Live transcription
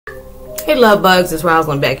Hey love bugs, it's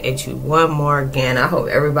Roslynn back at you one more again. I hope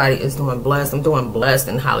everybody is doing blessed. I'm doing blessed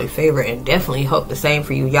and highly favored, and definitely hope the same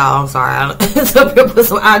for you, y'all. I'm sorry, some people put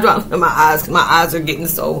some eye drops in my eyes because my eyes are getting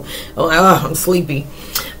so, I'm sleepy.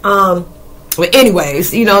 But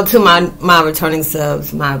anyways, you know, to my returning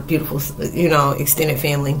subs, my beautiful, you know, extended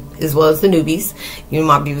family, as well as the newbies, you know,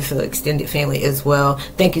 my beautiful extended family as well.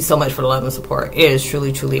 Thank you so much for the love and support. It is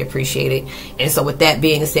truly, truly appreciated. And so with that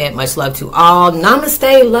being said, much love to all.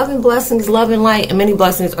 Namaste, love and blessings, love and light, and many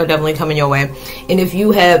blessings are definitely coming your way. And if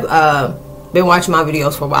you have been watching my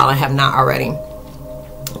videos for a while and have not already,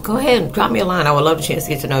 go ahead and drop me a line. I would love the chance to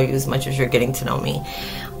get to know you as much as you're getting to know me.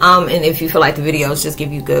 And if you feel like the videos just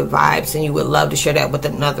give you good vibes and you would love to share that with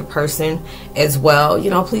another person as well, you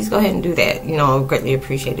know, please go ahead and do that. You know, greatly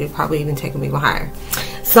appreciated. Probably even taking me higher.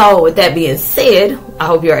 So with that being said, I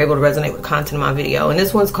hope you're able to resonate with the content of my video. And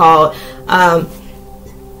this one's called,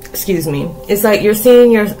 excuse me. It's like you're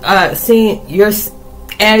seeing as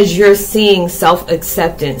you're seeing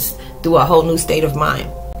self-acceptance through a whole new state of mind.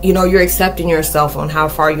 You know, you're accepting yourself on how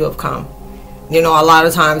far you have come. You know, a lot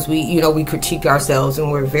of times we critique ourselves and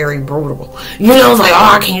we're very brutal. You know, it's like,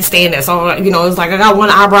 oh, I can't stand that. So, you know, it's like I got one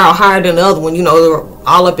eyebrow higher than the other one. You know, they're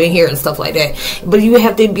all up in here and stuff like that. But you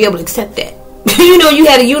have to be able to accept that. You know, you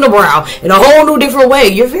had a unibrow in a whole new different way.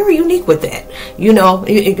 You're very unique with that. You know,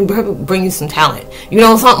 it can bring you some talent. You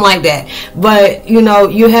know, something like that. But, you know,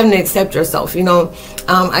 you having to accept yourself. You know,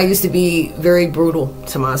 I used to be very brutal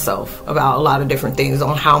to myself about a lot of different things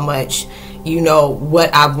on how much, you know,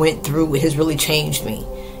 what I went through has really changed me.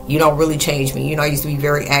 You know, really changed me. You know, I used to be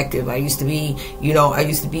very active. I used to be, you know,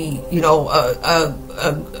 a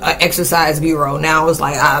exercise bureau. Now it's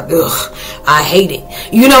like, I hate it.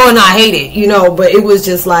 You know, and I hate it, you know, but it was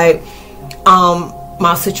just like,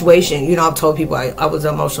 my situation, you know, I've told people I was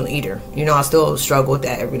an emotional eater. You know, I still struggle with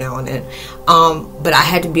that every now and then. But I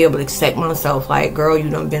had to be able to accept myself, like, girl, you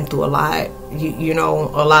done been through a lot. You know,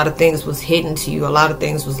 a lot of things was hidden to you. A lot of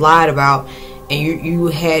things was lied about. And you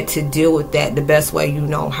had to deal with that the best way you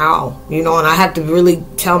know how. You know, and I had to really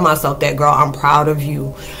tell myself that, girl, I'm proud of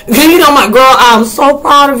you. You know, my girl, I'm so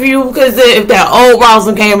proud of you. Because if that old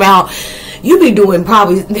Roslynn came out, you be doing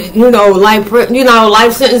probably, you know, life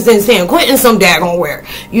sentence in San Quentin some daggone where,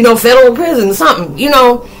 you know, federal prison, something, you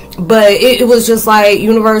know. But it was just like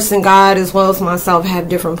universe and God as well as myself had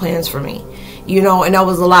different plans for me, you know, and that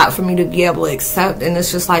was a lot for me to be able to accept. And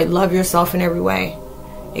it's just like, love yourself in every way.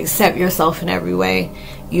 Accept yourself in every way.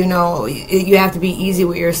 You know, you have to be easy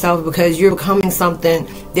with yourself because you're becoming something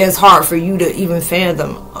that's hard for you to even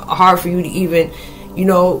fathom, hard for you to even, you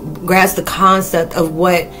know, grasp the concept of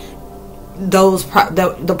what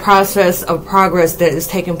the process of progress that is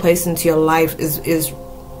taking place into your life is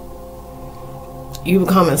you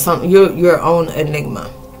becoming something, your own enigma.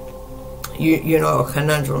 You know, a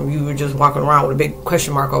conundrum. You were just walking around with a big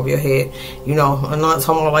question mark over your head. You know, I'm not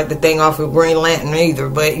talking about like the thing off of Green Lantern either,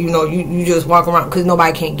 but you know, you just walk around because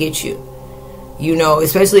nobody can get you. You know,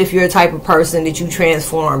 especially if you're a type of person that you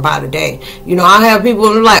transform by the day. You know, I have people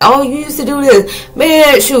who are like, oh, you used to do this.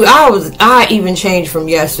 Man, shoot, I even changed from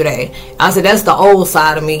yesterday. I said, that's the old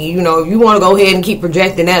side of me. You know, if you want to go ahead and keep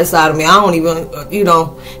projecting that side of me, I don't even, you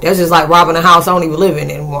know, that's just like robbing a house I don't even live in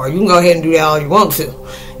anymore. You can go ahead and do that all you want to.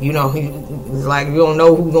 You know, it's like you don't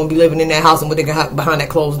know who's going to be living in that house and what they got behind that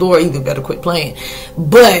closed door either. Better quit playing.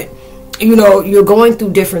 But, you know, you're going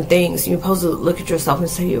through different things. You're supposed to look at yourself and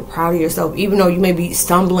say you're proud of yourself, even though you may be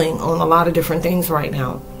stumbling on a lot of different things right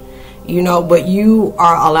now. You know, but you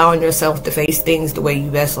are allowing yourself to face things the way you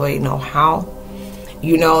best know how.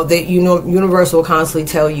 You know, that, you know, universe will constantly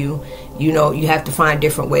tell you, you know, you have to find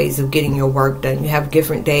different ways of getting your work done. You have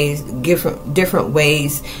different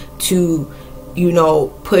ways to, you know,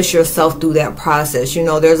 push yourself through that process. You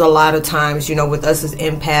know, there's a lot of times, you know, with us as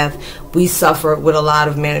empath, we suffer with a lot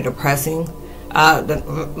of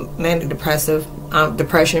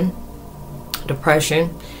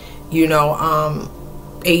depression, you know,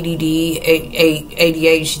 ADD,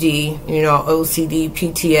 ADHD, you know, OCD,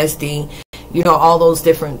 PTSD, you know, all those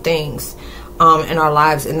different things in our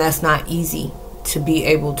lives. And that's not easy to be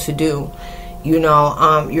able to do. You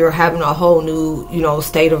know, you're having a whole new, you know,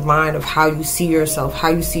 state of mind of how you see yourself, how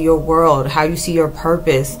you see your world, how you see your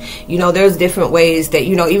purpose. You know, there's different ways that,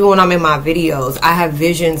 you know, even when I'm in my videos, I have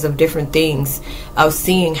visions of different things, of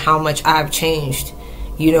seeing how much I've changed,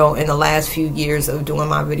 you know, in the last few years of doing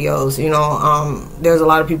my videos. You know, there's a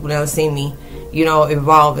lot of people that have seen me, you know,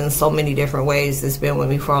 evolve in so many different ways. It's been with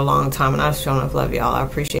me for a long time, and I've shown enough love, y'all. I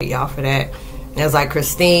appreciate y'all for that. There's like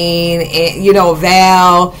Christine, and, you know,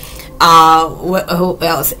 Val, who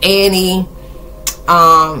else? Annie,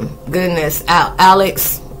 goodness,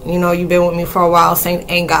 Alex, you know, you've been with me for a while. Saint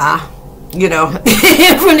Anga, you know,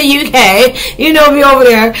 from the UK, you know, me over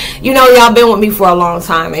there, you know, y'all been with me for a long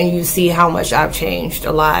time, and you see how much I've changed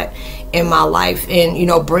a lot in my life. And, you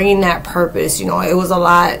know, bringing that purpose, you know, it was a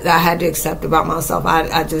lot that I had to accept about myself.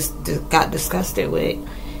 I just got disgusted with,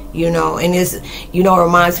 you know. And it's, you know, it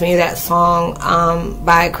reminds me of that song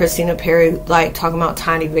by Christina Perry, like, talking about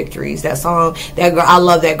tiny victories. That song, that girl, I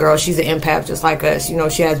love that girl. She's an empath just like us, you know.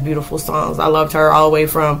 She has beautiful songs. I loved her all the way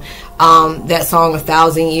from that song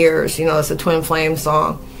 1,000 Years, you know. It's a Twin Flame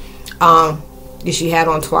song that she had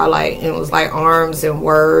on Twilight, and it was like Arms and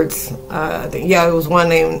Words. Yeah, it was one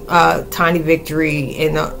named Tiny Victory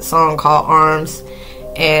in a song called Arms,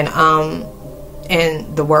 and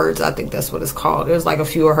the Words, I think that's what it's called. There's like a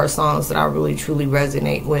few of her songs that I really truly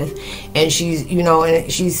resonate with. And she's, you know,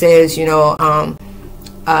 and she says, you know,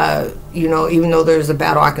 even though there's a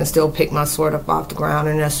battle, I can still pick my sword up off the ground.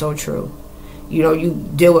 And that's so true. You know, you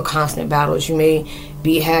deal with constant battles. You may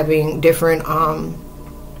be having different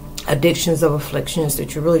addictions of afflictions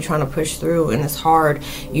that you're really trying to push through, and it's hard.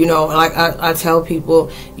 You know, like I tell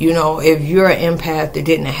people, you know, if you're an empath that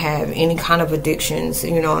didn't have any kind of addictions,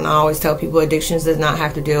 you know, and I always tell people addictions does not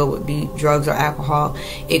have to deal with be drugs or alcohol.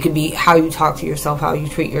 It could be how you talk to yourself, how you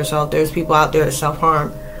treat yourself. There's people out there that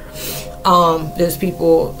self-harm. There's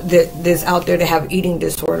people that's out there that have eating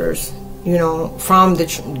disorders, you know, from the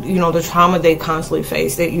the trauma they constantly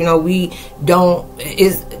face. That, you know, we don't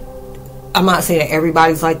I'm not saying that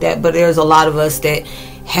everybody's like that, but there's a lot of us that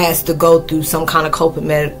has to go through some kind of coping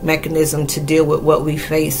mechanism to deal with what we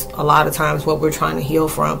face a lot of times, what we're trying to heal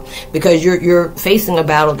from, because you're facing a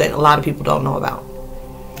battle that a lot of people don't know about.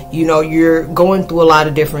 You know, you're going through a lot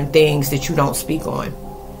of different things that you don't speak on.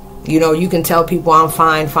 You know, you can tell people I'm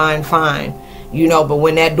fine, fine, fine, you know, but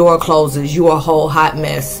when that door closes, you're a whole hot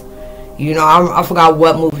mess. You know, I forgot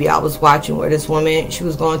what movie I was watching where this woman, she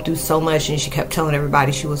was going through so much and she kept telling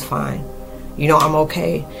everybody she was fine. You know, I'm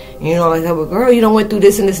okay. You know, like, well, girl, you don't went through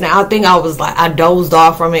this and this. Now, I think I was like, I dozed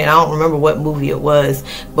off from it, and I don't remember what movie it was.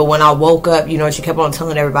 But when I woke up, you know, she kept on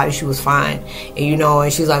telling everybody she was fine. And, you know,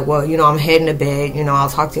 and she's like, well, you know, I'm heading to bed. You know, I'll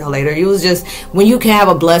talk to y'all later. It was just, when you can have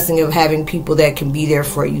a blessing of having people that can be there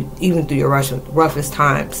for you, even through your roughest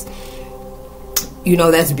times, you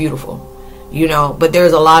know, that's beautiful. You know, but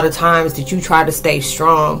there's a lot of times that you try to stay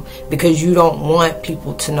strong because you don't want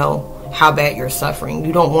people to know how bad you're suffering.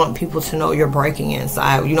 You don't want people to know you're breaking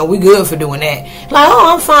inside. You know, we good for doing that. Like,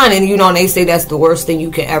 oh, I'm fine. And, you know, and they say that's the worst thing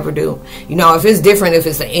you can ever do. You know, if it's different, if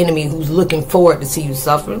it's an enemy who's looking forward to see you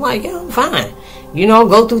suffer, like, yeah, I'm fine. You know,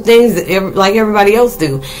 go through things like everybody else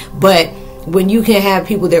do. But when you can have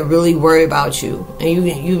people that really worry about you, and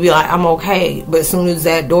you be like, I'm okay, but as soon as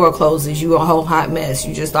that door closes, you a whole hot mess.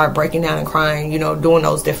 You just start breaking down and crying, you know, doing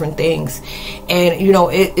those different things. And, you know,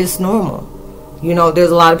 it's normal. You know, there's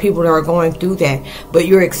a lot of people that are going through that, but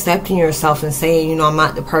you're accepting yourself and saying, you know, I'm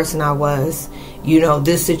not the person I was. You know,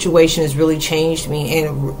 this situation has really changed me,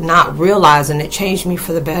 and not realizing it changed me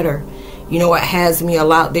for the better. You know, it has me a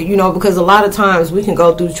lot that, you know, because a lot of times we can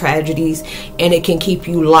go through tragedies and it can keep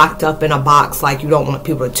you locked up in a box. Like, you don't want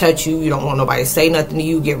people to touch you. You don't want nobody to say nothing to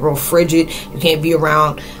you. Get real frigid. You can't be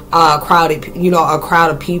around a crowd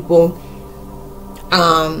of people.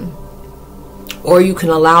 Or you can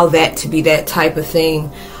allow that to be that type of thing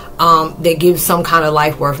that gives some kind of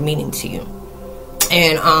life worth meaning to you.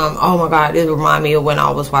 And oh my God, it reminded me of when I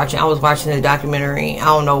was watching the documentary. I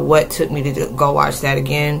don't know what took me to go watch that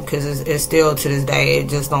again, because it's still to this day, it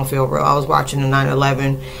just don't feel real. I was watching the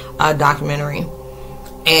 9/11 documentary,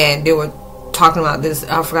 and they were talking about this.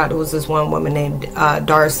 I forgot, there was this one woman named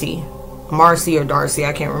Marcy,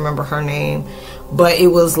 I can't remember her name. But it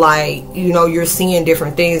was like, you know, you're seeing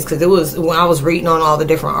different things, because it was, when I was reading on all the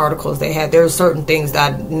different articles they had, there were certain things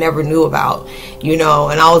that I never knew about, you know,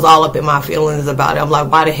 and I was all up in my feelings about it. I'm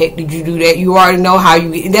like, why the heck did you do that? You already know how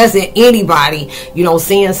you, that's in anybody, you know,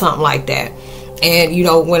 seeing something like that. And, you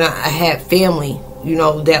know, when I had family, you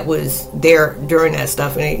know, that was there during that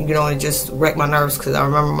stuff, and it, you know, it just wrecked my nerves, because I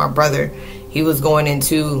remember my brother, he was going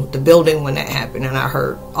into the building when that happened, and I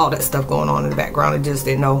heard all that stuff going on in the background. I just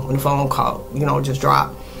didn't know when the phone call, you know, just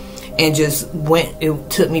dropped, and just went, it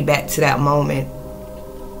took me back to that moment.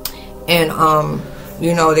 And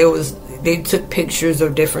you know, they took pictures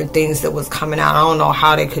of different things that was coming out. I don't know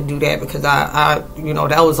how they could do that, because I you know,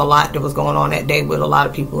 that was a lot that was going on that day with a lot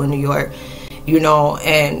of people in New York, you know,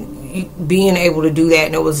 and being able to do that.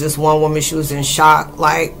 And it was this one woman, she was in shock,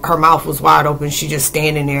 like her mouth was wide open, she just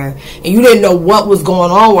standing there, and you didn't know what was going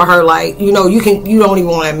on with her. Like, you know, you don't even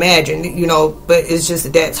want to imagine, you know. But it's just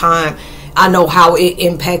at that time, I know how it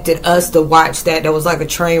impacted us to watch that. There was like a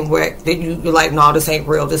train wreck that you're like, no, this ain't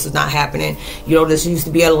real. This is not happening. You know, this used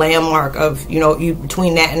to be a landmark of, you know,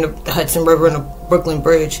 between that and the Hudson River and the Brooklyn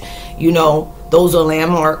Bridge. You know, those are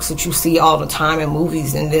landmarks that you see all the time in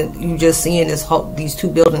movies. And then you just seeing these two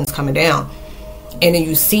buildings coming down. And then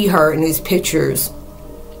you see her in these pictures,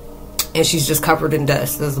 and she's just covered in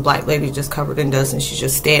dust. There's a black lady just covered in dust, and she's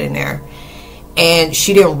just standing there. And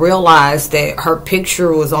she didn't realize that her picture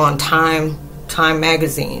was on Time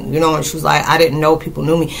magazine, you know, and she was like, I didn't know people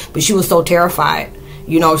knew me. But she was so terrified,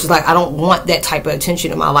 you know. She's like, I don't want that type of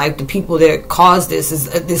attention in my life. The people that caused this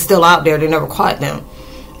is still out there. They never caught them,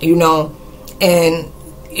 you know. And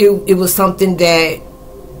it was something that,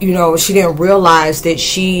 you know, she didn't realize that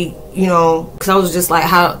she, you know, because I was just like,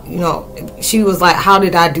 how, you know, she was like, how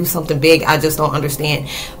did I do something big? I just don't understand.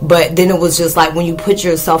 But then it was just like, when you put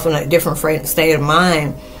yourself in a different state of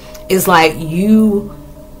mind, it's like you,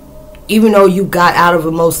 even though you got out of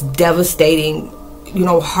a most devastating, you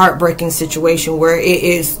know, heartbreaking situation where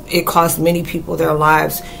it cost many people their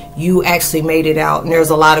lives, you actually made it out. And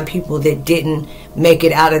there's a lot of people that didn't make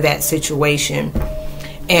it out of that situation.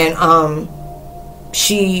 And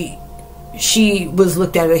she was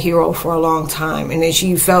looked at as a hero for a long time, and then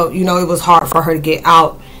she felt, you know, it was hard for her to get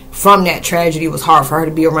out from that tragedy. It was hard for her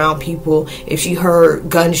to be around people. If she heard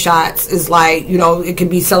gunshots, it's like, you know, it could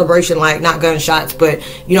be celebration, like not gunshots, but,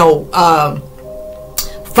 you know,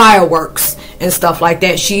 fireworks and stuff like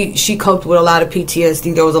that. She coped with a lot of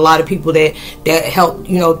PTSD. There was a lot of people that helped,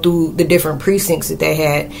 you know, through the different precincts that they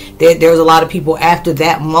had. There was a lot of people after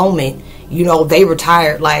that moment, you know, they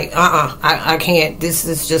retired, like, I can't. This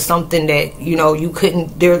is just something that, you know, you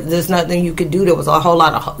couldn't, there's nothing you could do. There was a whole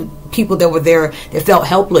lot of people that were there that felt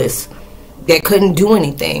helpless, that couldn't do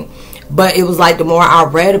anything. But it was like, the more I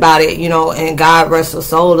read about it, you know, and God rest her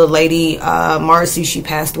soul, the lady, Marcy, she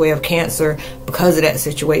passed away of cancer because of that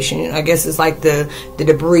situation. I guess it's like the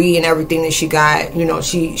debris and everything that she got, you know,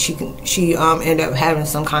 she ended up having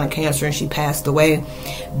some kind of cancer, and she passed away.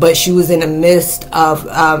 But she was in the midst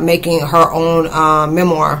of making her own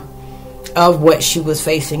memoir of what she was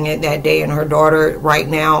facing at that day. And her daughter right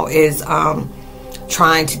now is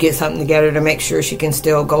trying to get something together to make sure she can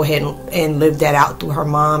still go ahead and live that out through her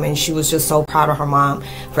mom. And she was just so proud of her mom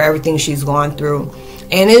for everything she's gone through.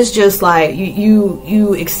 And it's just like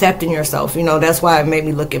you accepting yourself, you know. That's why it made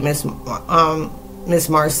me look at Miss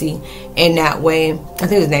Marcy in that way. I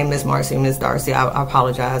think his name is Marcy, Miss Darcy. I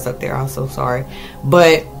apologize up there, I'm so sorry.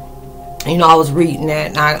 But, you know, I was reading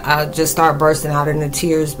that, and I just start bursting out into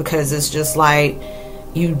tears, because it's just like,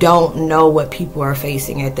 you don't know what people are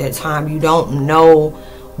facing at that time. You don't know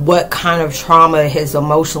what kind of trauma has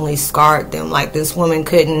emotionally scarred them. Like, this woman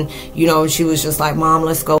couldn't, you know, she was just like, Mom,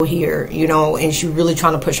 let's go here, you know, and she really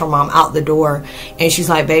trying to push her mom out the door, and she's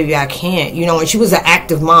like, baby, I can't, you know. And she was an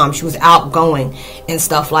active mom. She was outgoing and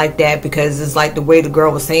stuff like that, because it's like the way the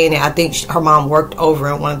girl was saying it, I think her mom worked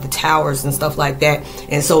over in one of the towers and stuff like that.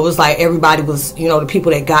 And so it was like, everybody was, you know, the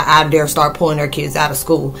people that got out of there start pulling their kids out of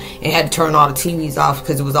school and had to turn all the TVs off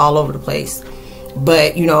because it was all over the place.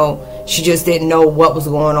 But, you know, she just didn't know what was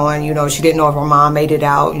going on. You know, she didn't know if her mom made it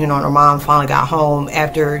out, you know. And her mom finally got home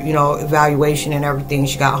after, you know, evaluation and everything.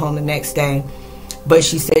 She got home the next day, but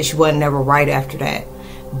she said she wasn't ever right after that.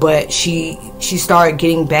 But she started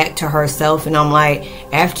getting back to herself. And I'm like,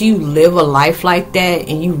 after you live a life like that,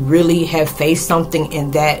 and you really have faced something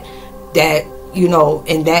in that you know,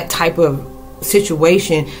 in that type of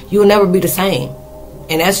situation, you'll never be the same.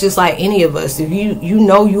 And that's just like any of us. If you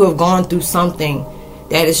know you have gone through something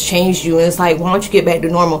that has changed you, and it's like, why don't you get back to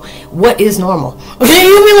normal? What is normal? Okay,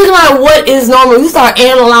 you be looking like, what is normal? You start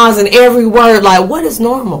analyzing every word, like, what is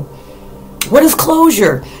normal? What is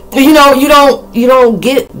closure? You know, you don't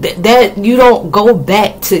get that. You don't go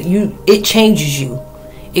back to you. It changes you.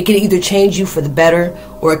 It can either change you for the better,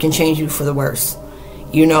 or it can change you for the worse.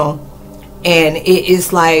 You know, and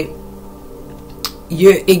it's like,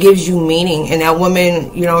 it gives you meaning. And that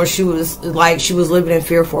woman, you know, she was living in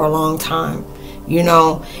fear for a long time, you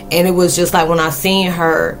know. And it was just like, when I seen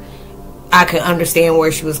her, I could understand where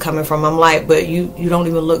she was coming from. I'm like, but you don't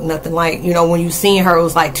even look nothing like, you know. When you seen her, it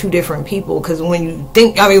was like two different people, because when you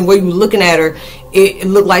think, I mean, when you looking at her, it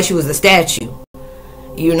looked like she was a statue,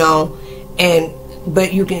 you know.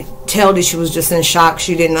 But you can tell that she was just in shock.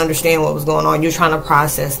 She didn't understand what was going on. You're trying to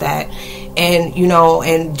process that. And, you know,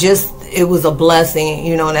 and just, it was a blessing,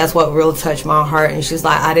 you know, and that's what really touched my heart. And she's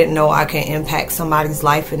like, I didn't know I can impact somebody's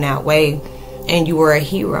life in that way. And you were a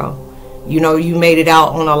hero. You know, you made it out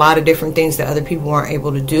on a lot of different things that other people weren't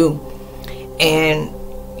able to do. And,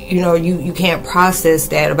 you know, you can't process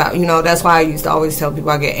that about, you know, that's why I used to always tell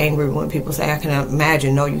people I get angry when people say, I can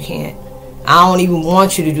imagine. No, you can't. I don't even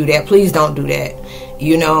want you to do that. Please don't do that,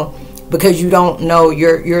 you know, because you don't know,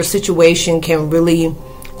 your situation can really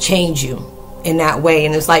change you in that way.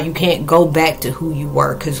 And it's like you can't go back to who you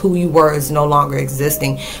were, because who you were is no longer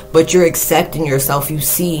existing, but you're accepting yourself. You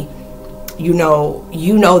see, you know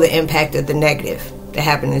the impact of the negative that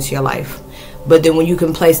happened into your life. But then when you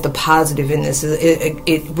can place the positive in this,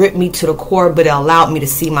 it ripped me to the core, but it allowed me to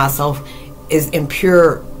see myself as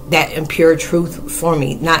impure, that impure truth for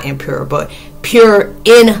me. Not impure, but pure,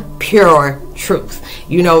 impure truth.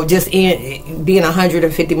 You know, just in being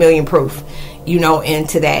 150 million proof, you know,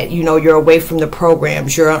 into that. You know, you're away from the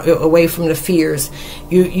programs, you're away from the fears.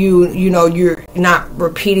 You know, you're not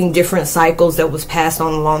repeating different cycles that was passed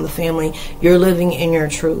on along the family. You're living in your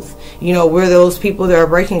truth. You know, we're those people that are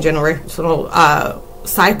breaking generational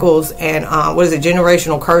cycles and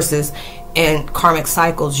generational curses and karmic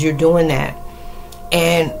cycles. You're doing that.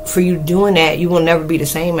 And for you doing that, you will never be the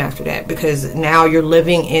same after that, because now you're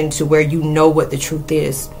living into where you know what the truth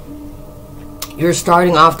is. You're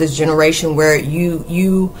starting off this generation where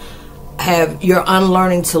you're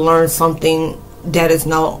unlearning to learn something that is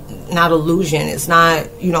not illusion. It's not,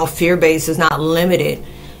 you know, fear-based. It's not limited.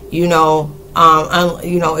 You know,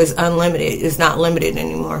 it's unlimited. It's not limited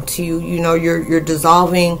anymore to you. You know, you're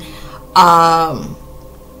dissolving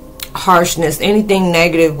harshness. Anything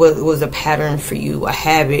negative was a pattern for you, a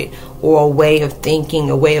habit, or a way of thinking,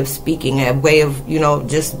 a way of speaking, a way of, you know,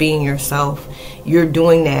 just being yourself. You're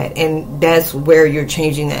doing that, and that's where you're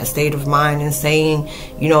changing that state of mind and saying,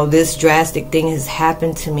 you know, this drastic thing has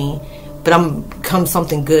happened to me, but I'm become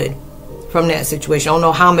something good from that situation. I don't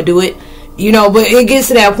know how I'm gonna do it, you know, but it gets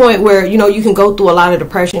to that point where, you know, you can go through a lot of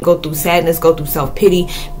depression, go through sadness, go through self-pity,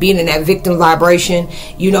 being in that victim vibration,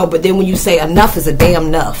 you know, but then when you say enough is a damn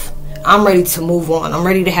enough, I'm ready to move on, I'm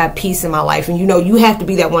ready to have peace in my life. And you know, you have to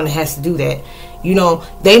be that one that has to do that. You know,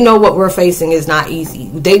 they know what we're facing is not easy.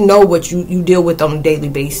 They know what you deal with on a daily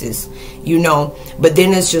basis, you know. But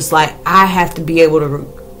then it's just like, I have to be able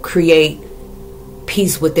to create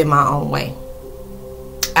peace within my own way.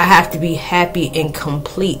 I have to be happy and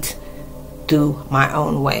complete through my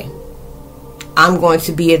own way. I'm going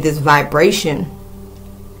to be at this vibration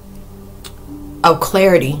of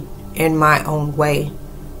clarity in my own way,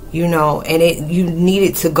 you know. And you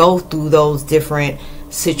needed to go through those different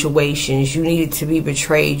situations. You needed to be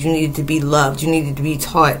betrayed, you needed to be loved, you needed to be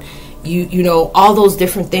taught, you know, all those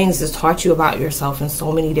different things that taught you about yourself in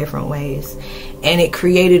so many different ways. And it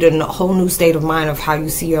created a whole new state of mind of how you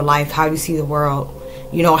see your life, how you see the world,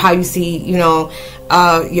 you know, how you see, you know,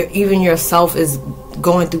 even yourself is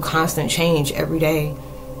going through constant change every day.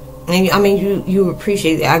 And I mean, you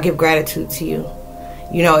appreciate it. I give gratitude to you.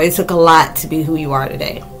 You know, it took a lot to be who you are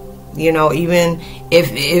today. You know, even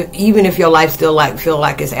if your life still feel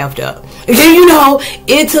like it's effed up, you know,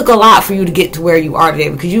 it took a lot for you to get to where you are today,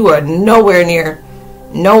 because you are nowhere near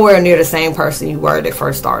the same person you were that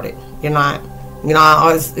first started. You're not. You know, I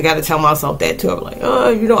always got to tell myself that too. I'm like, oh,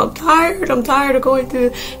 you know, I'm tired of going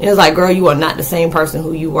through. And it's like, girl, you are not the same person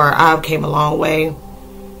who you were. I came a long way.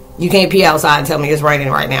 You can't pee outside and tell me it's raining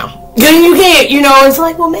right now. You can't. You know, it's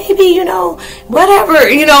like, well, maybe, you know, whatever.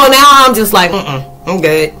 You know, now I'm just like, I'm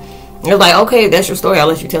good. It's like, okay, that's your story, I'll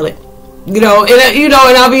let you tell it. You know,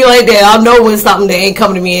 and I'll be like that. I'll know when something that ain't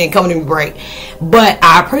coming to me right. But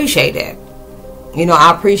I appreciate that. You know,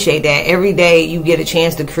 I appreciate that. Every day you get a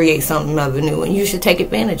chance to create something new, and you should take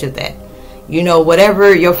advantage of that. You know,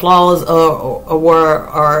 whatever your flaws were,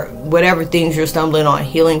 or whatever things you're stumbling on,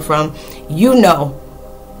 healing from, you know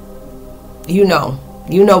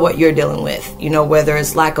what you're dealing with. You know, whether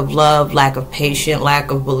it's lack of love, lack of patience,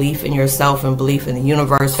 lack of belief in yourself and belief in the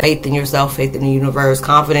universe, faith in yourself, faith in the universe,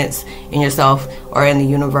 confidence in yourself or in the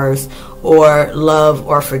universe, or love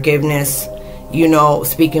or forgiveness, you know,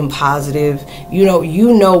 speaking positive. You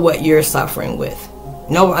know what you're suffering with.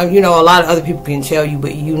 No, you know, a lot of other people can tell you,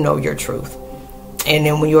 but you know your truth. And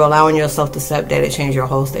then when you're allowing yourself to accept that, it changes your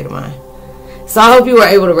whole state of mind. So I hope you were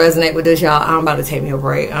able to resonate with this, y'all. I'm about to take me a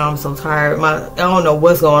break. I'm so tired. I don't know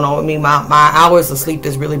what's going on with me. My hours of sleep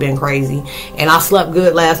has really been crazy. And I slept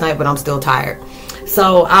good last night, but I'm still tired.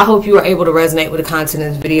 So I hope you were able to resonate with the content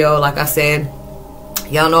of this video. Like I said,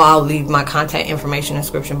 y'all know I'll leave my contact information in the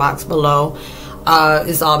description box below.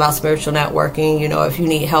 It's all about spiritual networking. You know, if you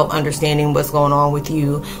need help understanding what's going on with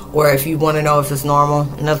you, or if you want to know if it's normal,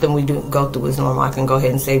 nothing we do go through is normal, I can go ahead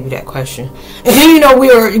and save you that question. You know, we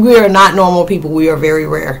are not normal people. We are very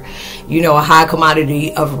rare. You know, a high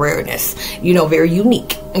commodity of rareness. You know, very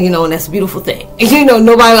unique. You know, and that's a beautiful thing. You know,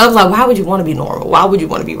 nobody else like, why would you want to be normal? Why would you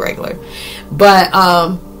want to be regular? But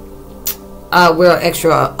we're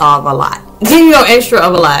extra of a lot. you know, extra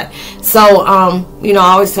of a lot. So, you know,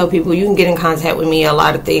 I always tell people you can get in contact with me. A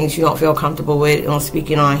lot of things you don't feel comfortable with on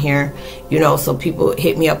speaking on here, you know, so people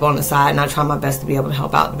hit me up on the side, and I try my best to be able to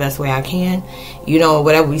help out the best way I can. You know,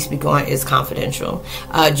 whatever we speak on is confidential.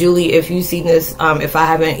 Julie, if you see this, if I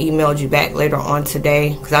haven't emailed you back later on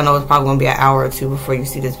today, because I know it's probably going to be an hour or two before you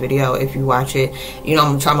see this video, if you watch it, you know, I'm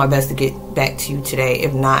going to try my best to get back to you today.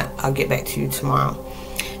 If not, I'll get back to you tomorrow.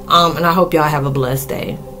 And I hope y'all have a blessed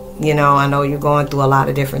day. You know, I know you're going through a lot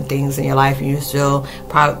of different things in your life, and you're still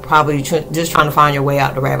probably just trying to find your way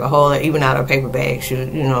out the rabbit hole, or even out of a paper bag.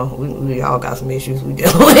 Shoot, you know, we all got some issues we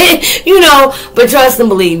deal with, you know, but trust and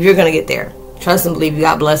believe you're going to get there. Trust and believe you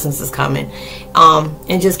got blessings that's coming.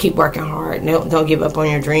 And just keep working hard. Don't give up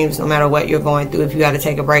on your dreams, no matter what you're going through. If you got to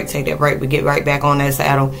take a break, take that break, but get right back on that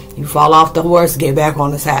saddle. You fall off the horse, get back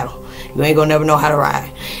on the saddle. You ain't gonna never know how to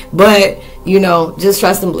ride. But, you know, just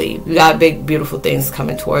trust and believe. You got big, beautiful things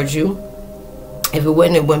coming towards you. If it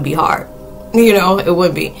wouldn't be hard. You know, it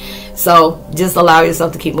would be. So just allow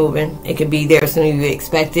yourself to keep moving. It could be there as soon as you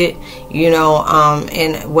expect it. You know,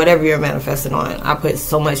 and whatever you're manifesting on, I put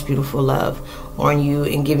so much beautiful love on you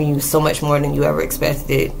and giving you so much more than you ever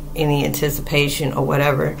expected, any anticipation or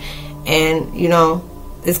whatever. And, you know,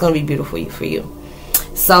 it's going to be beautiful for you.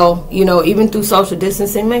 So, you know, even through social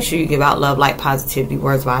distancing, make sure you give out love, light, positivity,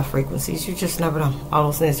 words, vibe, frequencies. You just never know. All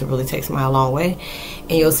those things will really take somebody a long way.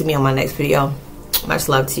 And you'll see me on my next video. Much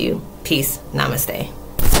love to you. Peace. Namaste.